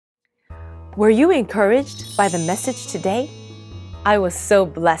Were you encouraged by the message today? I was so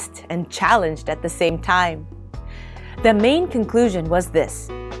blessed and challenged at the same time. The main conclusion was this: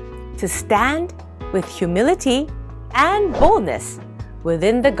 to stand with humility and boldness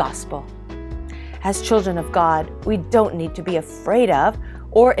within the gospel. As children of God, we don't need to be afraid of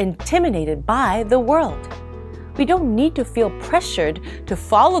or intimidated by the world. We don't need to feel pressured to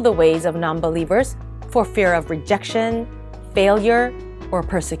follow the ways of nonbelievers for fear of rejection, failure, or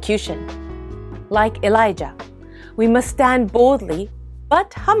persecution. Like Elijah, we must stand boldly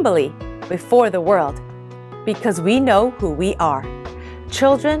but humbly before the world because we know who we are,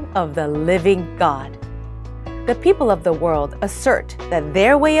 children of the living God. The people of the world assert that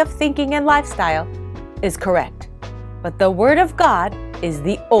their way of thinking and lifestyle is correct, but the Word of God is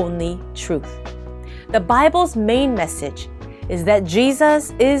the only truth. The Bible's main message is that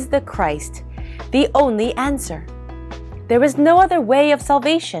Jesus is the Christ, the only answer. There is no other way of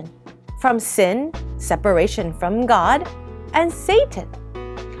salvation from sin, separation from God, and Satan.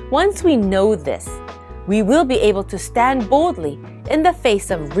 Once we know this, we will be able to stand boldly in the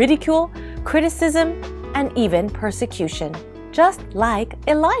face of ridicule, criticism, and even persecution, just like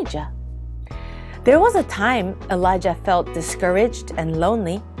Elijah. There was a time Elijah felt discouraged and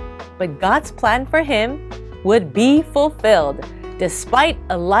lonely, but God's plan for him would be fulfilled despite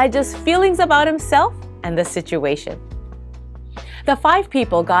Elijah's feelings about himself and the situation. The 5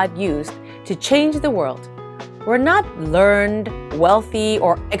 people God used to change the world were not learned, wealthy,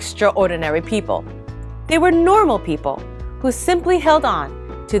 or extraordinary people. They were normal people who simply held on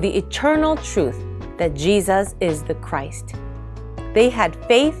to the eternal truth that Jesus is the Christ. They had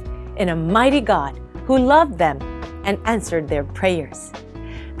faith in a mighty God who loved them and answered their prayers.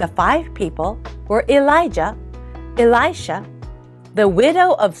 The 5 people were Elijah, Elisha, the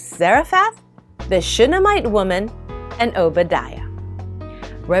widow of Zarephath, the Shunammite woman, and Obadiah.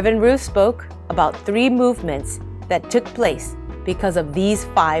 Reverend Ruth spoke about 3 movements that took place because of these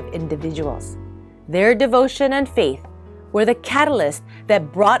 5 individuals. Their devotion and faith were the catalyst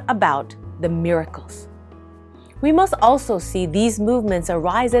that brought about the miracles. We must also see these movements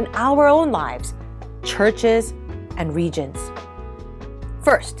arise in our own lives, churches, and regions.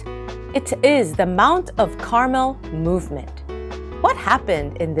 First, it is the Mount of Carmel movement. What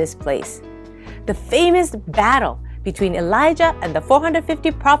happened in this place? The famous battle between Elijah and the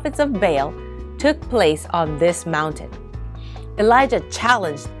 450 prophets of Baal took place on this mountain. Elijah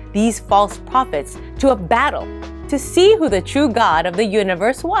challenged these false prophets to a battle to see who the true God of the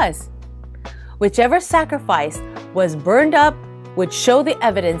universe was. Whichever sacrifice was burned up would show the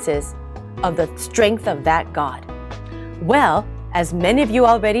evidences of the strength of that God. Well, as many of you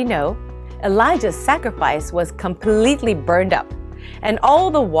already know, Elijah's sacrifice was completely burned up, and all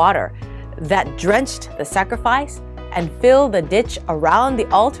the water that drenched the sacrifice and filled the ditch around the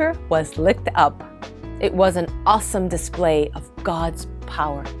altar was licked up. It was an awesome display of God's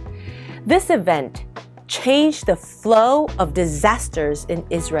power. This event changed the flow of disasters in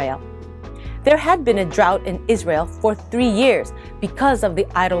Israel. There had been a drought in Israel for 3 years because of the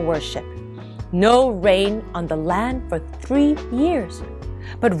idol worship. No rain on the land for 3 years.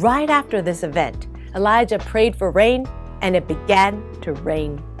 But right after this event, Elijah prayed for rain, and it began to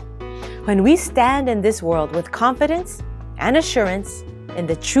rain. When we stand in this world with confidence and assurance in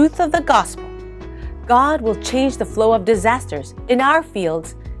the truth of the gospel, God will change the flow of disasters in our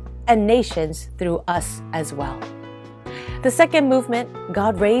fields and nations through us as well. The second movement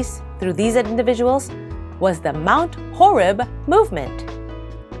God raised through these individuals was the Mount Horeb movement.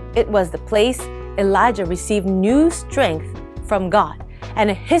 It was the place Elijah received new strength from God and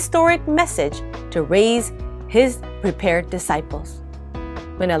a historic message to raise his prepared disciples.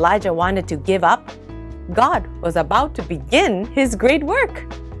 When Elijah wanted to give up, God was about to begin his great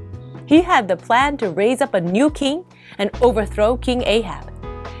work. He had the plan to raise up a new king and overthrow King Ahab.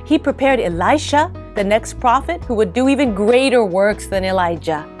 He prepared Elisha, the next prophet, who would do even greater works than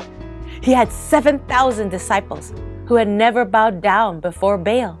Elijah. He had 7,000 disciples who had never bowed down before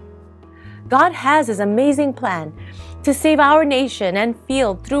Baal. God has his amazing plan to save our nation and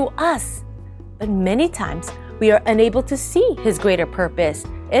field through us. But many times we are unable to see his greater purpose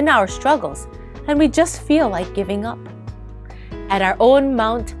in our struggles, and we just feel like giving up. At our own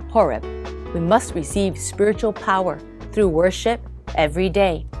Mount Horeb, we must receive spiritual power through worship every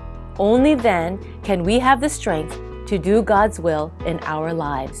day. Only then can we have the strength to do God's will in our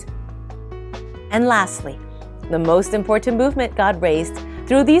lives. And lastly, the most important movement God raised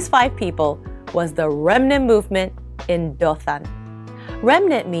through these 5 people was the remnant movement in Dothan.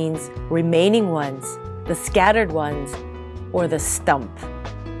 Remnant means remaining ones, the scattered ones, or the stump.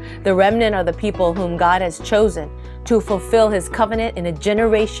 The remnant are the people whom God has chosen to fulfill His covenant in a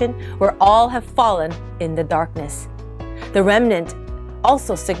generation where all have fallen in the darkness. The remnant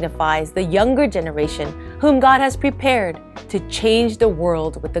also signifies the younger generation whom God has prepared to change the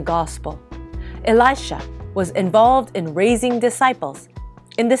world with the gospel. Elisha was involved in raising disciples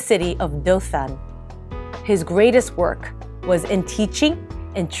in the city of Dothan. His greatest work was in teaching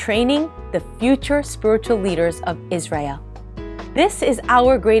and training the future spiritual leaders of Israel. This is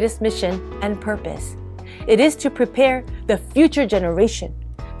our greatest mission and purpose. It is to prepare the future generation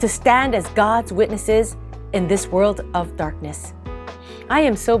to stand as God's witnesses in this world of darkness. I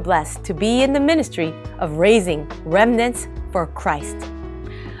am so blessed to be in the ministry of raising remnants for Christ.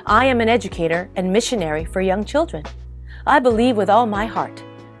 I am an educator and missionary for young children. I believe with all my heart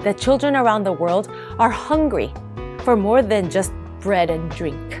that children around the world are hungry for more than just bread and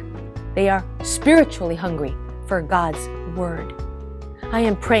drink. They are spiritually hungry for God's Word. I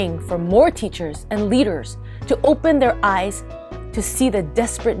am praying for more teachers and leaders to open their eyes to see the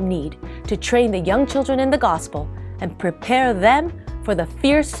desperate need to train the young children in the gospel and prepare them for the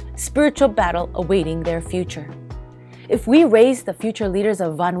fierce spiritual battle awaiting their future. If we raise the future leaders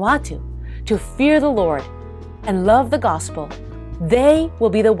of Vanuatu to fear the Lord and love the gospel, they will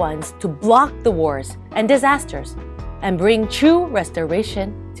be the ones to block the wars and disasters and bring true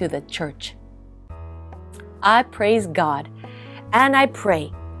restoration to the church. I praise God and I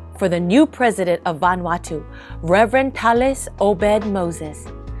pray for the new president of Vanuatu, Reverend Thales Obed Moses.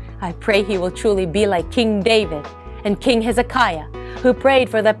 I pray he will truly be like King David and King Hezekiah, who prayed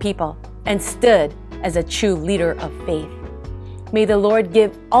for the people and stood as a true leader of faith. May the Lord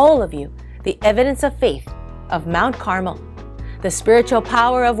give all of you the evidence of faith of Mount Carmel, the spiritual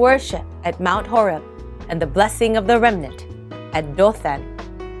power of worship at Mount Horeb, and the blessing of the remnant at Dothan.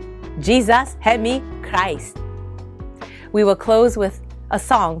 Jesus, Hemi, Christ. We will close with a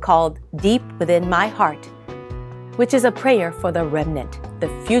song called Deep Within My Heart, which is a prayer for the remnant, the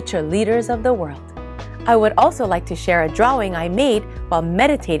future leaders of the world. I would also like to share a drawing I made while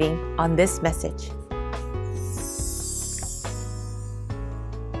meditating on this message.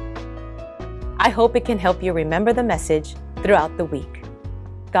 I hope it can help you remember the message throughout the week.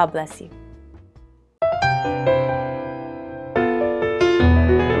 God bless you.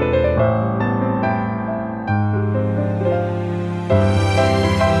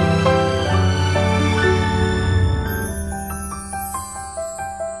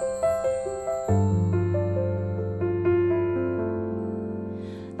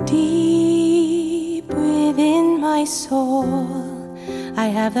 Deep within my soul, I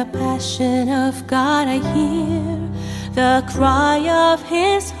have the passion of God. I hear the cry of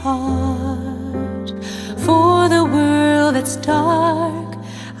His heart for the world that's dark.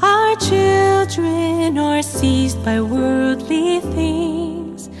 Our children are seized by worldly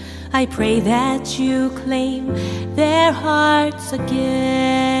things. I pray that you claim their hearts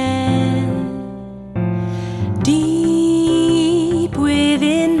again. Deep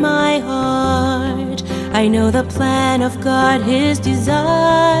within my heart, I know the plan of God, His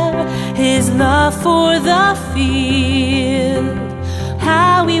desire, His love for the field,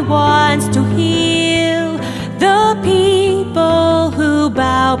 how He wants to heal the people who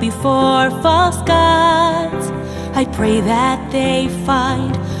bow before false gods. I pray that they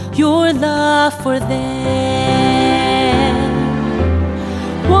find your love for them.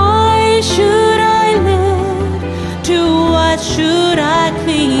 Why should I live? To what should I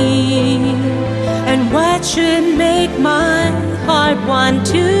cling? And what should make my heart want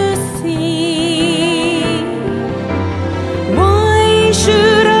to